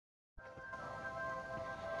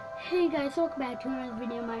Hey guys, welcome back to another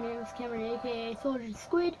video. My name is Cameron, aka Soldier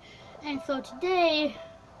Squid, and so today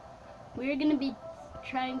we're gonna be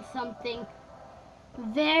trying something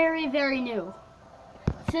very new.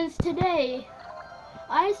 Since today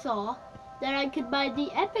I saw that I could buy the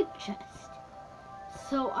epic chest,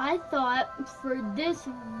 so I thought for this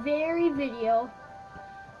very video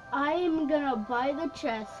I am gonna buy the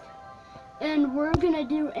chest and we're gonna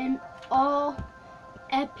do an all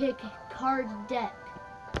epic card deck.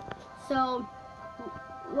 So,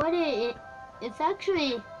 it's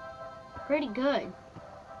actually pretty good.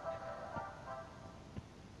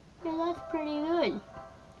 Yeah, that's pretty good.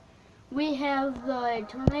 We have the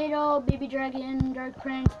Tornado, Baby Dragon, Dark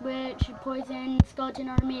Prince, Witch, Poison, Skeleton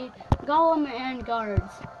Army, Golem, and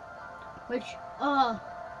Guards. Which,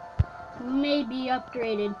 may be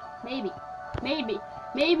upgraded. Maybe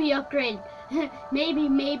upgraded.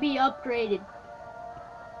 maybe upgraded.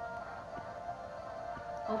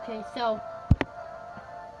 Okay, so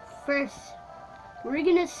first we're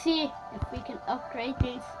gonna see if we can upgrade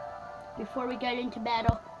these before we get into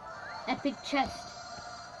battle. Epic chest.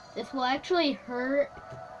 This will actually hurt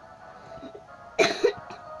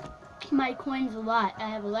my coins a lot. I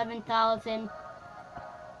have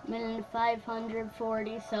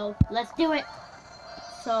 11,540, so let's do it.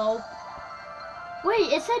 So,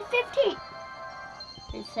 wait, it said 15.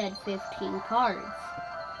 It said 15 cards.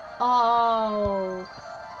 Oh.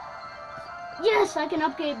 Yes, I can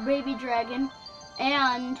upgrade Baby Dragon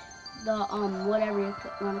and the whatever you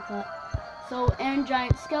want to call it. So, and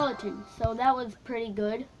Giant Skeleton. So that was pretty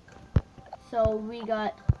good. So we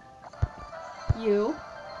got you,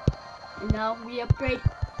 and now we upgrade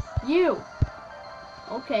you.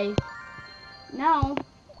 Okay. Now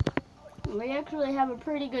we actually have a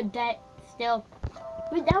pretty good deck still.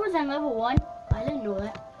 Wait, that was on level 1. I didn't know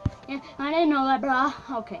that. Yeah, I didn't know that, brah.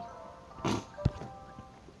 Okay.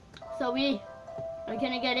 So we are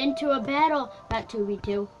gonna get into a battle, not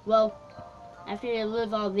 2v2. Well, after you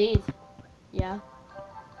lose all these, yeah.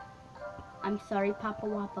 I'm sorry, Papa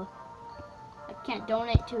Wappa. I can't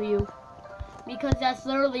donate to you because that's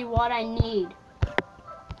literally what I need.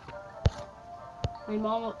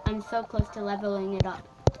 I'm so close to leveling it up.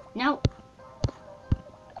 Now,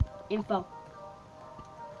 info.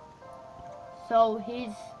 So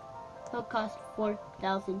he'll cost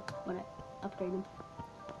 4,000 when I upgrade him.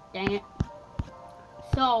 Dang it.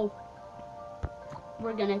 So,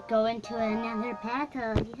 we're gonna go into another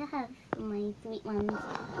battle. Yes, my sweet ones.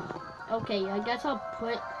 Okay, I guess I'll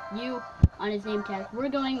put you on his name tag. We're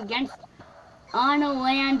going against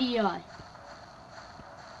Anilandia.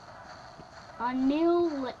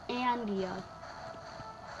 Anilandia.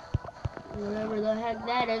 Whatever the heck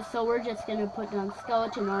that is. So we're just gonna put down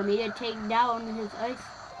Skeleton Army to take down his ice.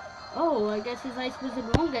 Oh, I guess his ice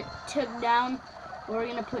wizard won't get took down. We're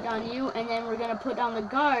gonna put down you, and then we're gonna put down the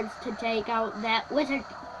guards to take out that wizard.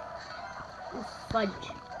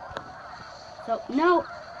 Fudge. So, no!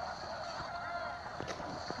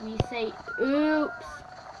 We say, oops.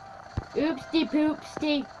 Oopsie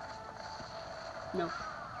poopsie. No.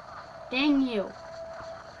 Dang you.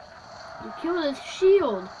 You killed his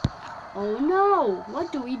shield. Oh no!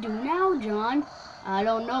 What do we do now, John? I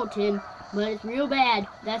don't know, Tim, but it's real bad.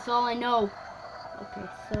 That's all I know. Okay,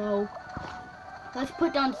 so let's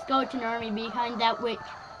put down Skeleton Army behind that witch.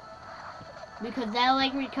 Because that'll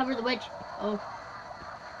like recover the witch. Oh.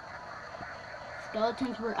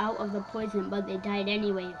 Skeletons were out of the poison, but they died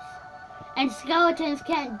anyways. And skeletons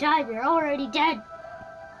can't die, they're already dead.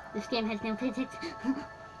 This game has no physics.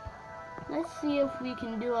 Let's see if we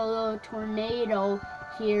can do a little tornado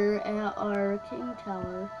here at our king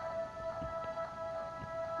tower.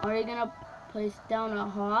 Are you gonna place down a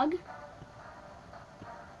hog?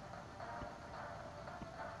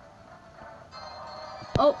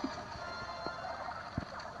 Oh.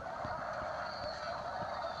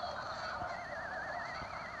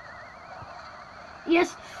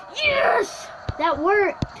 Yes! Yes! That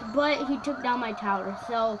worked! But he took down my tower,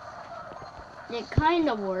 so it kind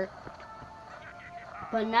of worked.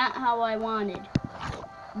 But not how I wanted.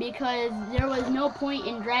 Because there was no point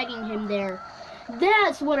in dragging him there.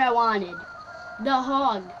 That's what I wanted. The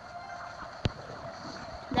hog.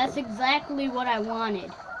 That's exactly what I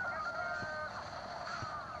wanted.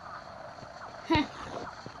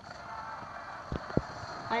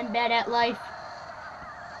 I'm bad at life.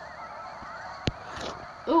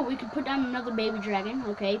 Oh, we could put down another baby dragon.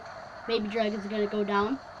 Okay. Baby dragon's gonna go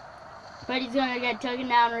down. But he's gonna get taken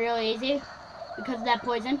down real easy because of that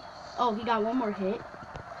poison. Oh, he got one more hit.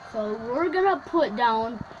 So we're gonna put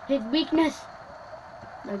down his weakness,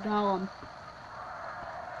 the golem.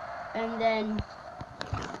 And then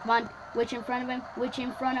Come on. Which in front of him? Which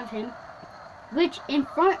in front of him? Which in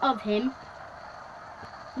front of him?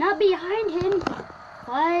 Not behind him.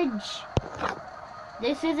 Fudge.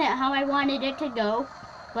 This isn't how I wanted it to go,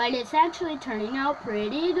 but it's actually turning out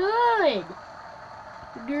pretty good.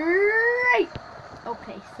 Great.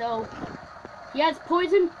 Okay, so he has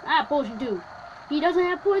poison. I have poison too. He doesn't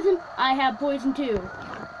have poison. I have poison too.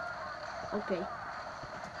 Okay.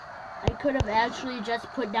 I could have actually just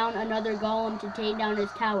put down another golem to take down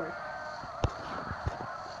his tower.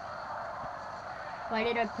 Why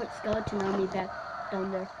did I put skeleton army back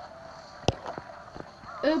down there?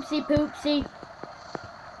 Oopsie poopsie.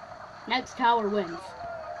 Next tower wins.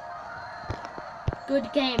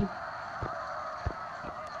 Good game.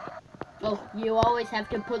 Oh, you always have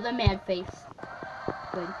to put the mad face.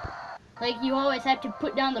 Good. Like you always have to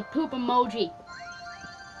put down the poop emoji.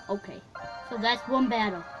 Okay. So that's one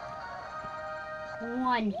battle.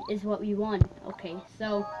 One is what we won. Okay,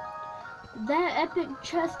 so that epic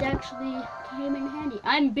chest actually came in handy.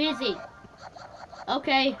 I'm busy.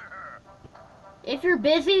 Okay. If you're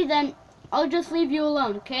busy, then I'll just leave you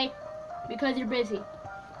alone, okay? Because you're busy.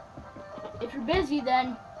 If you're busy,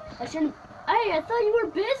 then I shouldn't... Hey, I thought you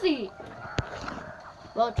were busy!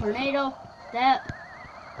 Well, tornado, that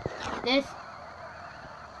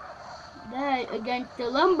against the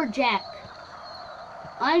lumberjack.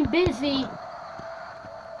 I'm busy.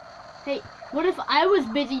 Hey, what if I was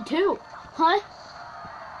busy too? Huh?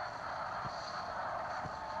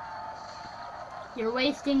 You're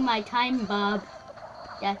wasting my time, Bob.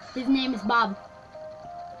 Yeah, his name is Bob.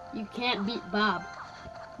 You can't beat Bob.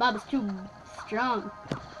 Bob is too strong.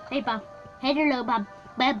 Hey, Bob. Hey, hello, Bob.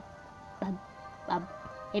 Bob. Bob. Bob.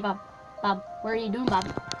 Hey, Bob. Bob. What are you doing, Bob?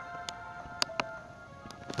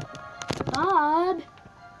 Bob.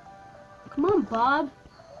 Come on, Bob.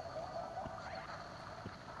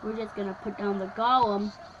 We're just gonna put down the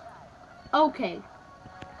golem. Okay.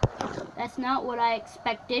 That's not what I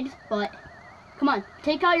expected, but come on.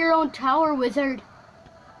 Take out your own tower, wizard.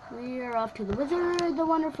 We are off to the wizard, the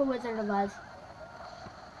wonderful Wizard of Oz.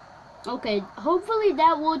 Okay, hopefully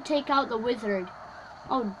that will take out the wizard.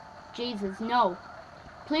 Oh, Jesus, no.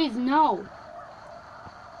 Please, no.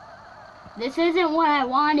 This isn't what I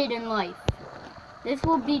wanted in life. This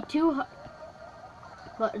will be too hard.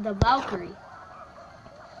 But the Valkyrie.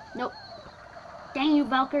 Nope. Dang you,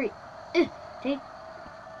 Valkyrie. Take.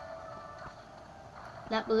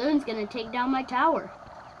 That balloon's gonna take down my tower.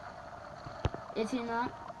 Is he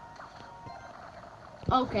not?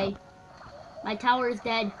 Okay. My tower is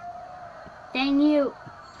dead. Dang you.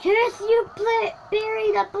 Curse you,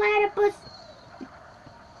 bury the platypus.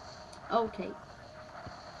 Okay.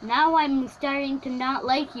 Now I'm starting to not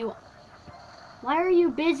like you. Why are you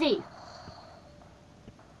busy?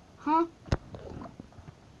 Huh?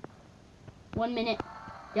 1 minute.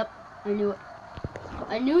 Yep, I knew it.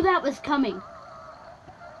 I knew that was coming.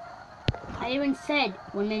 I even said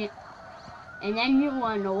 1 minute. And then you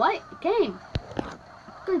wanna know what? It came.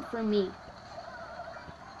 Good for me.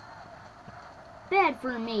 Bad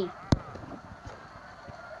for me.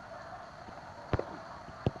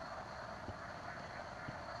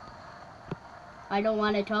 I don't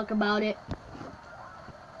want to talk about it.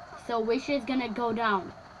 So Wish is gonna go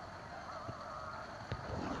down.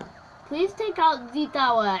 Please take out the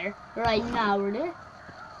tower right now, really.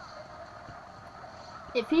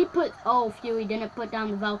 If he put... Oh, phew, he didn't put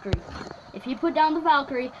down the Valkyrie. If he put down the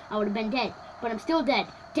Valkyrie, I would have been dead. But I'm still dead.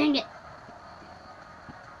 Dang it.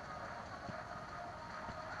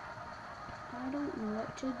 I don't know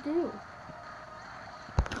what to do.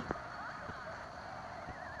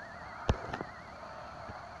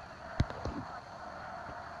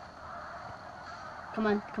 Come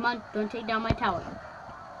on, come on. Don't take down my tower.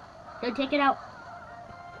 Don't take it out.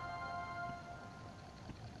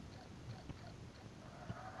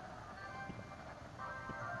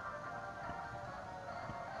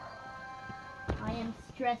 I am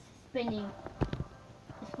stress spinning.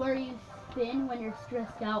 It's where you spin when you're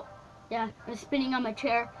stressed out. Yeah, I'm spinning on my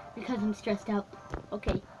chair because I'm stressed out.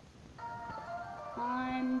 Okay.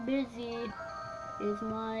 I'm busy. Is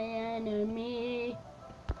my enemy.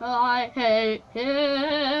 I hate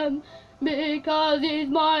him because he's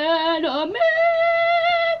my enemy.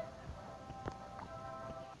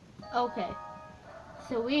 Okay.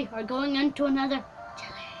 So we are going into another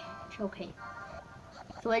challenge. Okay.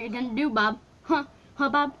 So what are you gonna do, Bob? Huh,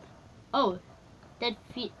 Bob? Oh, dead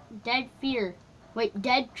fear. Wait,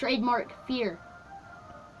 dead trademark fear.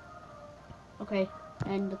 Okay,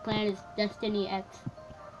 and the clan is Destiny X.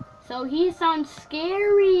 So he sounds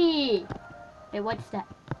scary. Hey, what's that?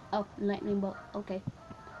 Oh, lightning bolt. Okay.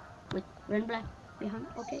 With red and black behind.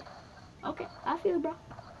 Okay. Okay, I feel, bro.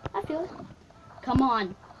 I feel it. Come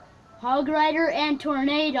on. Hog Rider and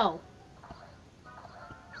Tornado.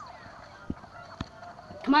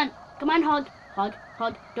 Come on. Come on, Hog. Hog.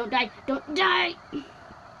 Hog. Don't die. Don't die.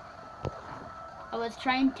 I was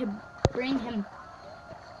trying to bring him,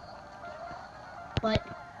 but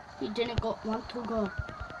he didn't want to go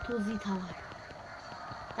to the tower.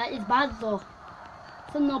 That is bad though.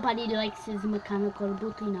 So nobody likes his mechanical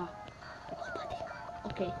booty now. Nobody.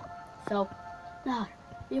 Okay. So now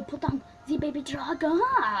you put on the baby dragon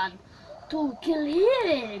to kill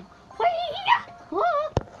him.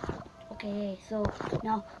 Okay, so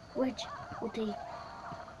now which will take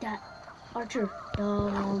that archer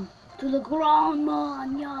down to the ground,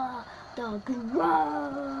 man. Yeah, the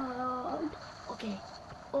ground. Okay.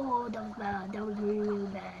 Oh, that was bad. That was really, really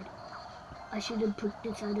bad. I should have put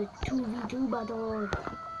this on a 2v2 battle.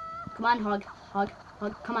 Come on, Hog. Hog.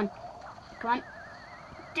 Hog. Come on. Come on.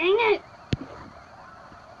 Dang it!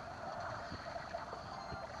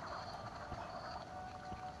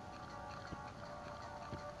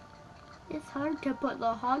 It's hard to put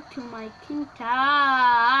the hog to my king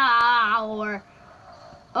tower.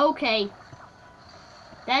 Okay.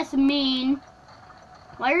 That's mean.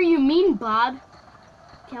 Why are you mean, Bob?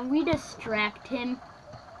 Can we distract him?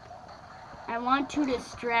 I want to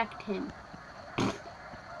distract him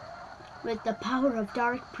with the power of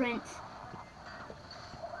Dark Prince.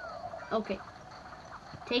 Okay.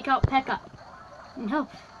 Take out Pekka. No.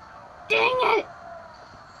 Dang it!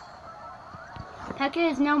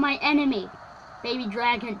 Pekka is now my enemy. Baby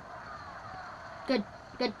dragon. Good.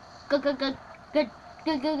 Good. Good. Good. Good. Good.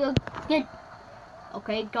 Good. Good. Good. Good.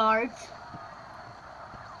 Okay, guards.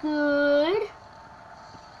 Good.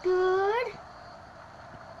 Good.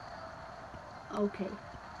 Okay.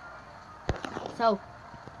 So,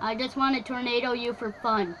 I just want to tornado you for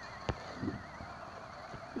fun.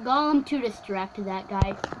 Golem to distract that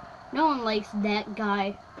guy. No one likes that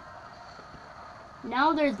guy.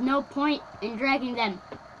 Now there's no point in dragging them.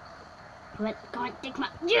 But come on, take my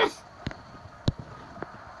yes!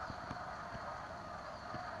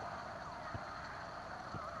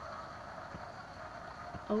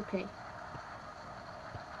 Okay.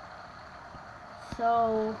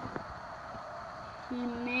 So he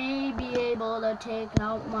may be able to take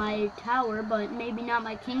out my tower, but maybe not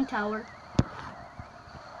my king tower.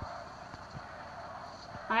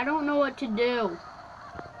 I don't know what to do.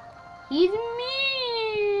 He's mean.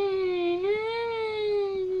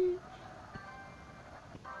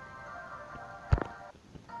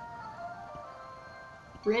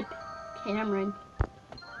 Rip Cameron.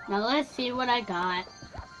 Now let's see what I got.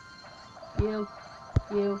 You,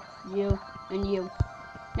 and you.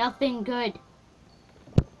 Nothing good.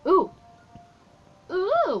 Ooh.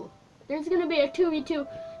 Ooh. There's gonna be a 2v2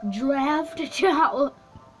 draft challenge.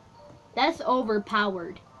 That's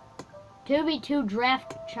overpowered. 2v2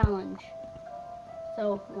 draft challenge.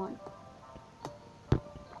 So, 1.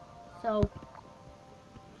 So,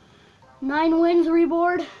 9 wins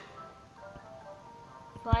reward.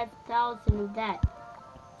 5,000 of that.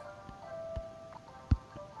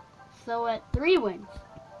 So at 3 wins,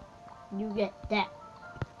 you get that.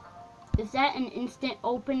 Is that an instant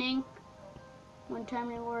opening? One-time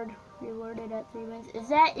reward, rewarded at 3 wins. Is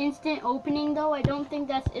that instant opening though? I don't think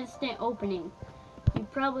that's instant opening. You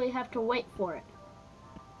probably have to wait for it.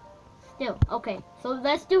 Still, okay. So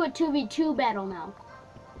let's do a 2v2 battle now.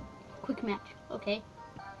 Quick match, okay.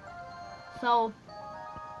 So,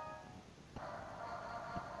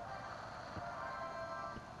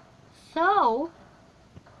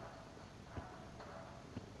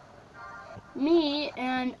 me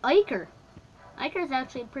and Iker. Iker's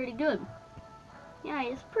actually pretty good. Yeah,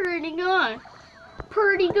 he's pretty good.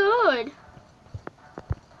 Pretty good.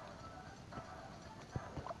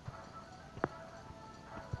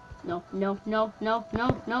 No, no, no, no,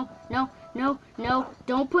 no, no, no, no, no.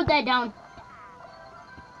 Don't put that down.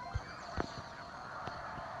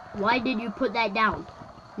 Why did you put that down?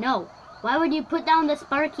 No. Why would you put down the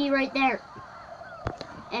Sparky right there?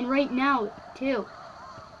 And right now, too.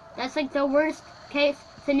 That's like the worst case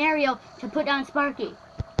scenario to put down Sparky.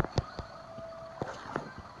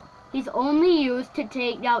 He's only used to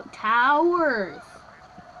take out towers.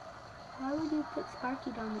 Why would you put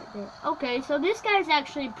Sparky down like this? Okay, so this guy's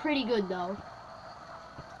actually pretty good though.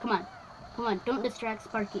 Come on. Come on, don't distract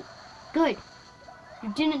Sparky. Good.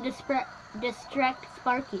 You didn't distract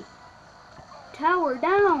Sparky. Tower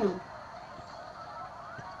down.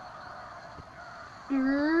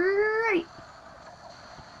 Great.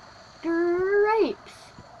 Grapes.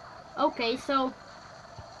 Okay, so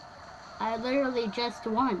I literally just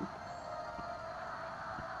won.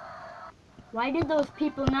 Why did those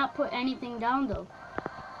people not put anything down though?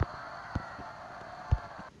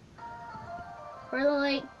 Or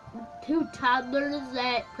like two toddlers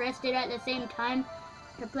that pressed it at the same time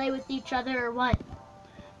to play with each other, or what?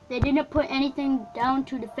 They didn't put anything down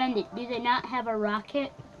to defend it. Do they not have a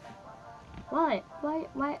rocket? What?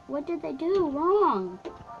 What did they do wrong?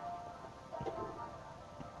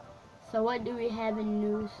 So what do we have in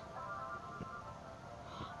news?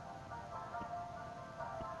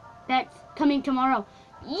 That's coming tomorrow.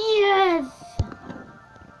 Yes!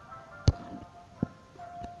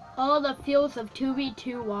 All the feels of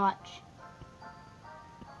 2v2 watch.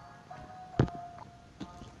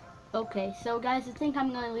 Okay, so guys, I think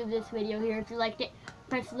I'm gonna leave this video here. If you liked it,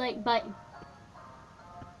 press the like button.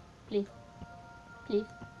 Please. Please.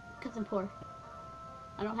 Because I'm poor.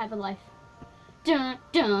 I don't have a life. Dun,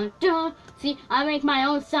 dun, dun. See, I make my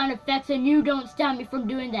own sound effects and you don't stop me from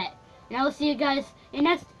doing that. And I will see you guys in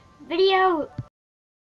next video.